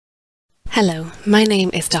My name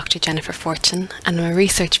is Dr. Jennifer Fortune and I'm a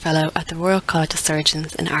Research Fellow at the Royal College of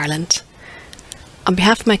Surgeons in Ireland. On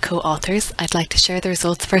behalf of my co-authors, I'd like to share the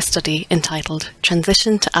results of our study entitled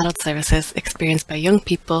Transition to Adult Services Experienced by Young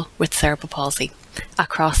People with Cerebral Palsy, a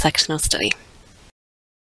cross-sectional study.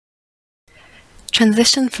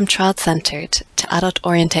 Transition from child-centred to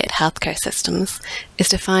adult-orientated healthcare systems is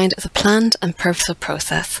defined as a planned and purposeful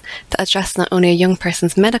process that addresses not only a young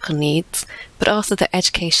person's medical needs, but also their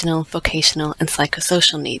educational, vocational and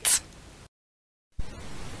psychosocial needs.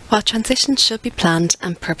 While transition should be planned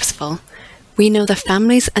and purposeful, we know that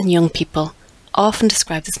families and young people often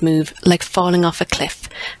describe this move like falling off a cliff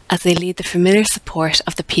as they leave the familiar support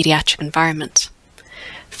of the paediatric environment.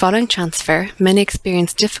 Following transfer, many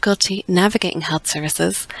experience difficulty navigating health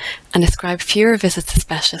services and describe fewer visits to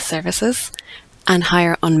specialist services and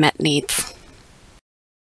higher unmet needs.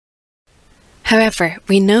 However,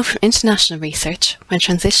 we know from international research when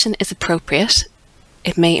transition is appropriate,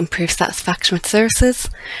 it may improve satisfaction with services,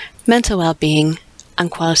 mental well-being, and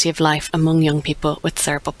quality of life among young people with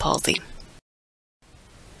cerebral palsy.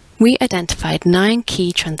 We identified 9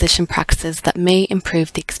 key transition practices that may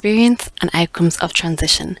improve the experience and outcomes of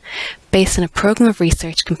transition based on a programme of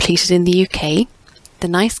research completed in the UK, the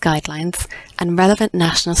NICE guidelines, and relevant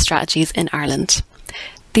national strategies in Ireland.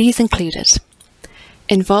 These included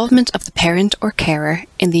involvement of the parent or carer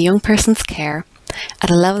in the young person's care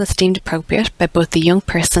at a level that's deemed appropriate by both the young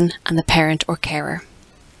person and the parent or carer.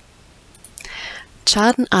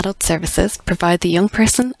 Child and adult services provide the young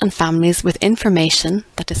person and families with information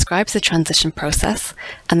that describes the transition process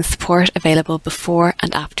and the support available before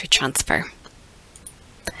and after transfer.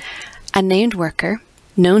 A named worker,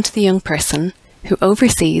 known to the young person, who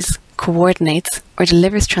oversees, coordinates or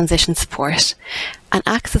delivers transition support and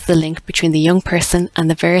acts as the link between the young person and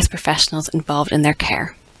the various professionals involved in their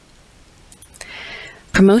care.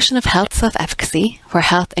 Promotion of health self-efficacy, where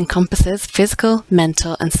health encompasses physical,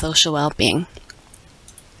 mental and social well-being.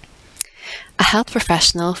 A health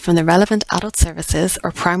professional from the relevant adult services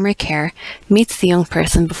or primary care meets the young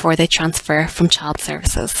person before they transfer from child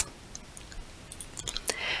services.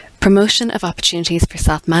 Promotion of opportunities for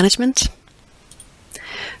self-management.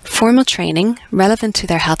 Formal training relevant to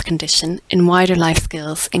their health condition in wider life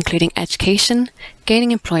skills, including education,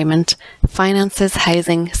 gaining employment, finances,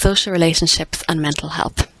 housing, social relationships, and mental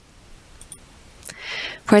health.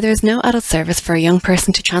 Where there is no adult service for a young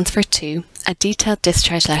person to transfer to, a detailed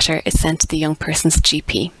discharge letter is sent to the young person's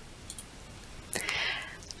GP.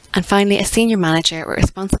 And finally, a senior manager with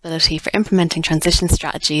responsibility for implementing transition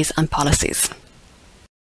strategies and policies.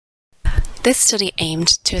 This study aimed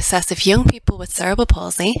to assess if young people with cerebral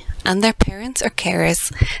palsy and their parents or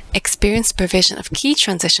carers experienced provision of key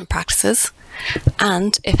transition practices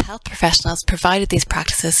and if health professionals provided these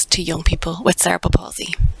practices to young people with cerebral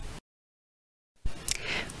palsy.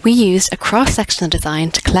 We used a cross-sectional design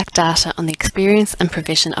to collect data on the experience and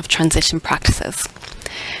provision of transition practices.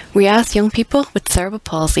 We asked young people with cerebral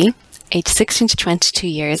palsy, aged 16 to 22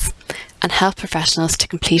 years, and health professionals to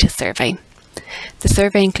complete a survey. The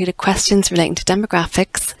survey included questions relating to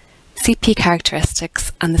demographics, CP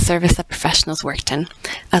characteristics, and the service that professionals worked in,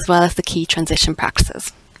 as well as the key transition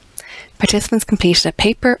practices. Participants completed a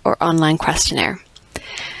paper or online questionnaire.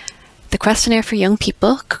 The questionnaire for young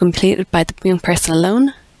people could be completed by the young person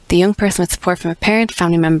alone, the young person with support from a parent,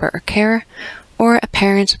 family member or carer, or a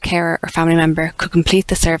parent, carer or family member could complete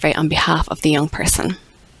the survey on behalf of the young person.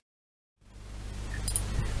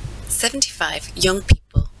 75 young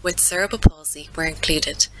people with cerebral palsy were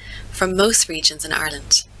included from most regions in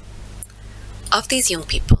Ireland. Of these young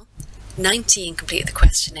people, 19 completed the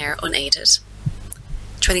questionnaire unaided,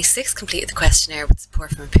 26 completed the questionnaire with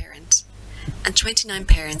support from a parent, and 29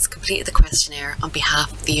 parents completed the questionnaire on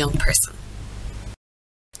behalf of the young person.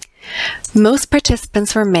 Most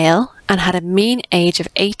participants were male and had a mean age of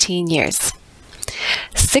 18 years.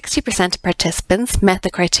 60% of participants met the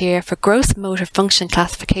criteria for gross motor function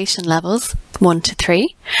classification levels 1 to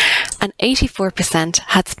 3, and 84%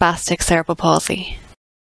 had spastic cerebral palsy.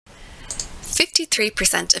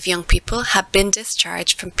 53% of young people had been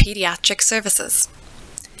discharged from paediatric services.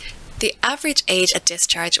 The average age at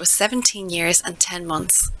discharge was 17 years and 10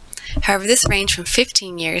 months. However, this ranged from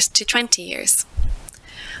 15 years to 20 years.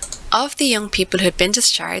 Of the young people who had been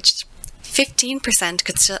discharged, 15%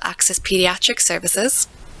 could still access paediatric services,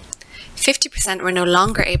 50% were no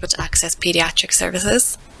longer able to access paediatric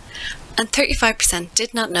services, and 35%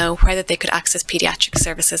 did not know whether they could access paediatric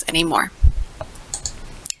services anymore.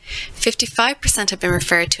 55% had been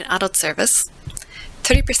referred to an adult service,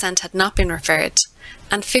 30% had not been referred,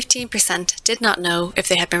 and 15% did not know if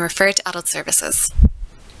they had been referred to adult services.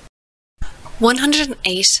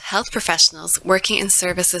 108 health professionals working in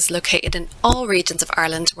services located in all regions of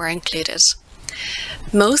Ireland were included.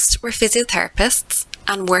 Most were physiotherapists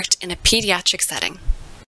and worked in a paediatric setting.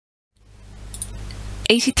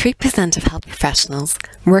 83% of health professionals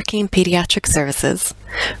working in paediatric services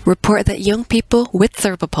report that young people with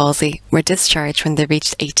cerebral palsy were discharged when they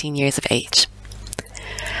reached 18 years of age.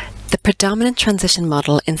 The predominant transition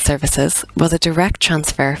model in services was a direct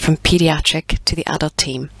transfer from paediatric to the adult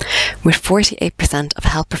team, with 48% of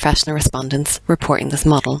health professional respondents reporting this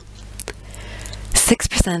model.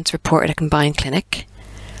 6% reported a combined clinic,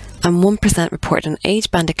 and 1% reported an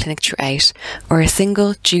age-banded clinic throughout or a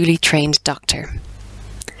single duly trained doctor.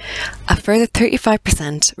 A further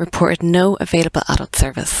 35% reported no available adult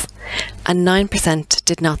service, and 9%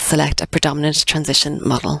 did not select a predominant transition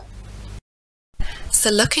model. So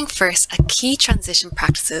looking first at key transition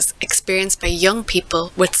practices experienced by young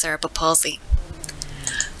people with cerebral palsy.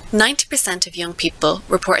 90% of young people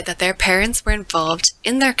reported that their parents were involved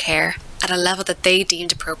in their care at a level that they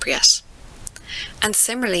deemed appropriate. And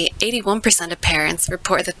similarly, 81% of parents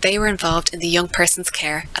reported that they were involved in the young person's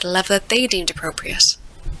care at a level that they deemed appropriate.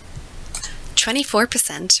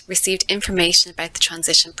 24% received information about the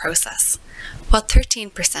transition process, while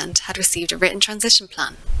 13% had received a written transition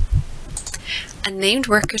plan. A named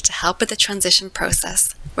worker to help with the transition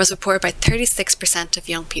process was reported by 36% of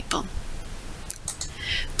young people.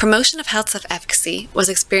 Promotion of health self-efficacy was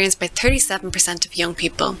experienced by 37% of young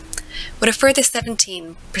people, with a further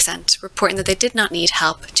 17% reporting that they did not need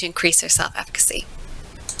help to increase their self-efficacy.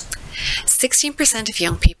 16% of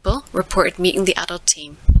young people reported meeting the adult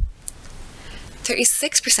team.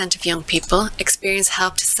 36% of young people experienced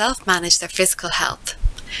help to self-manage their physical health.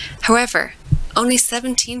 However, only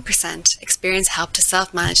 17% experience help to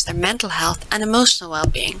self-manage their mental health and emotional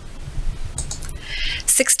well-being.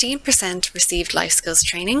 16% received life skills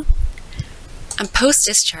training, and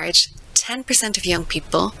post-discharge, 10% of young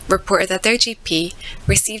people reported that their GP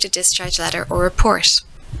received a discharge letter or report.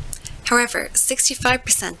 However,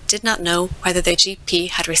 65% did not know whether their GP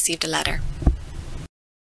had received a letter.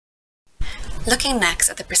 Looking next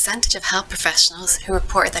at the percentage of health professionals who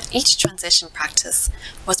reported that each transition practice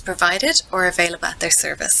was provided or available at their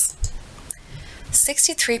service.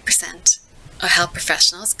 63% of health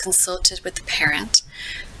professionals consulted with the parent,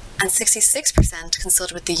 and 66%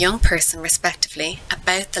 consulted with the young person respectively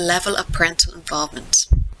about the level of parental involvement.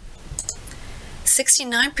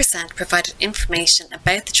 69% provided information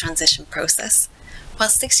about the transition process, while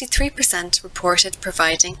 63% reported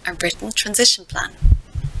providing a written transition plan.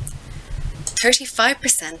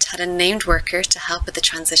 35% had a named worker to help with the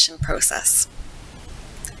transition process.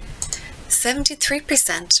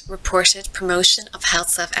 73% reported promotion of health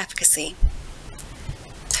self-efficacy.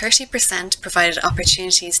 30% provided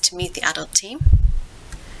opportunities to meet the adult team.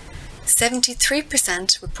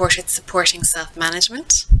 73% reported supporting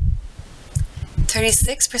self-management.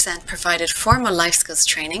 36% provided formal life skills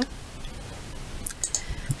training.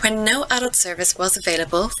 When no adult service was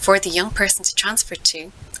available for the young person to transfer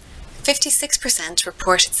to, 56%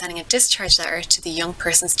 reported sending a discharge letter to the young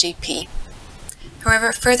person's GP. However,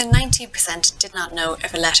 a further 19% did not know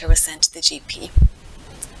if a letter was sent to the GP.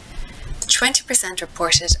 20%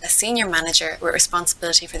 reported a senior manager with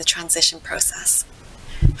responsibility for the transition process.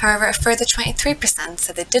 However, a further 23%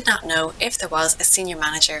 said they did not know if there was a senior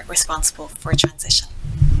manager responsible for transition.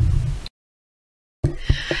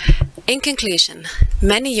 In conclusion,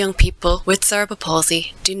 many young people with cerebral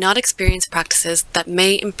palsy do not experience practices that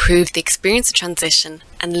may improve the experience of transition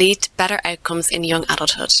and lead to better outcomes in young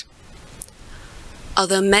adulthood.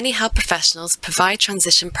 Although many health professionals provide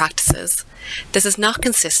transition practices, this is not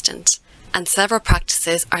consistent and several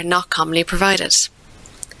practices are not commonly provided.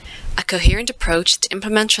 A coherent approach to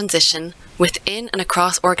implement transition within and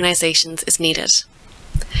across organisations is needed.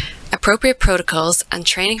 Appropriate protocols and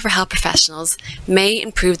training for health professionals may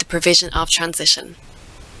improve the provision of transition.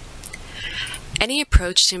 Any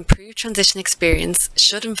approach to improve transition experience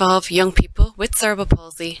should involve young people with cerebral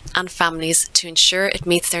palsy and families to ensure it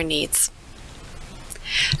meets their needs.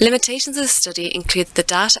 Limitations of the study include the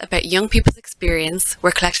data about young people's experience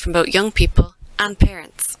were collected from both young people and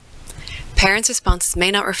parents. Parents' responses may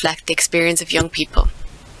not reflect the experience of young people.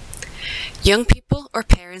 Young people or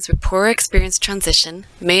parents with poorer experience transition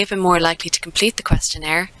may have been more likely to complete the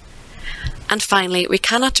questionnaire. And finally, we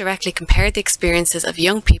cannot directly compare the experiences of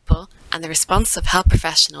young people and the responses of health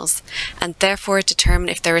professionals, and therefore determine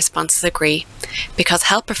if their responses agree, because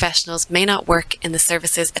health professionals may not work in the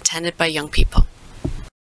services attended by young people.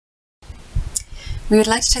 We would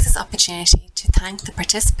like to take this opportunity to thank the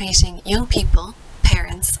participating young people,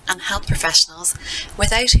 parents and health professionals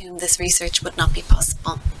without whom this research would not be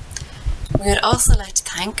possible. We would also like to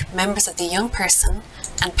thank members of the Young Person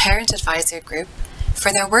and Parent Advisory Group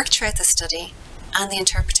for their work throughout the study and the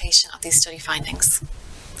interpretation of these study findings.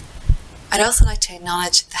 I'd also like to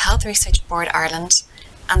acknowledge the Health Research Board Ireland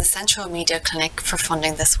and the Central Media Clinic for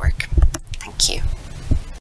funding this work. Thank you.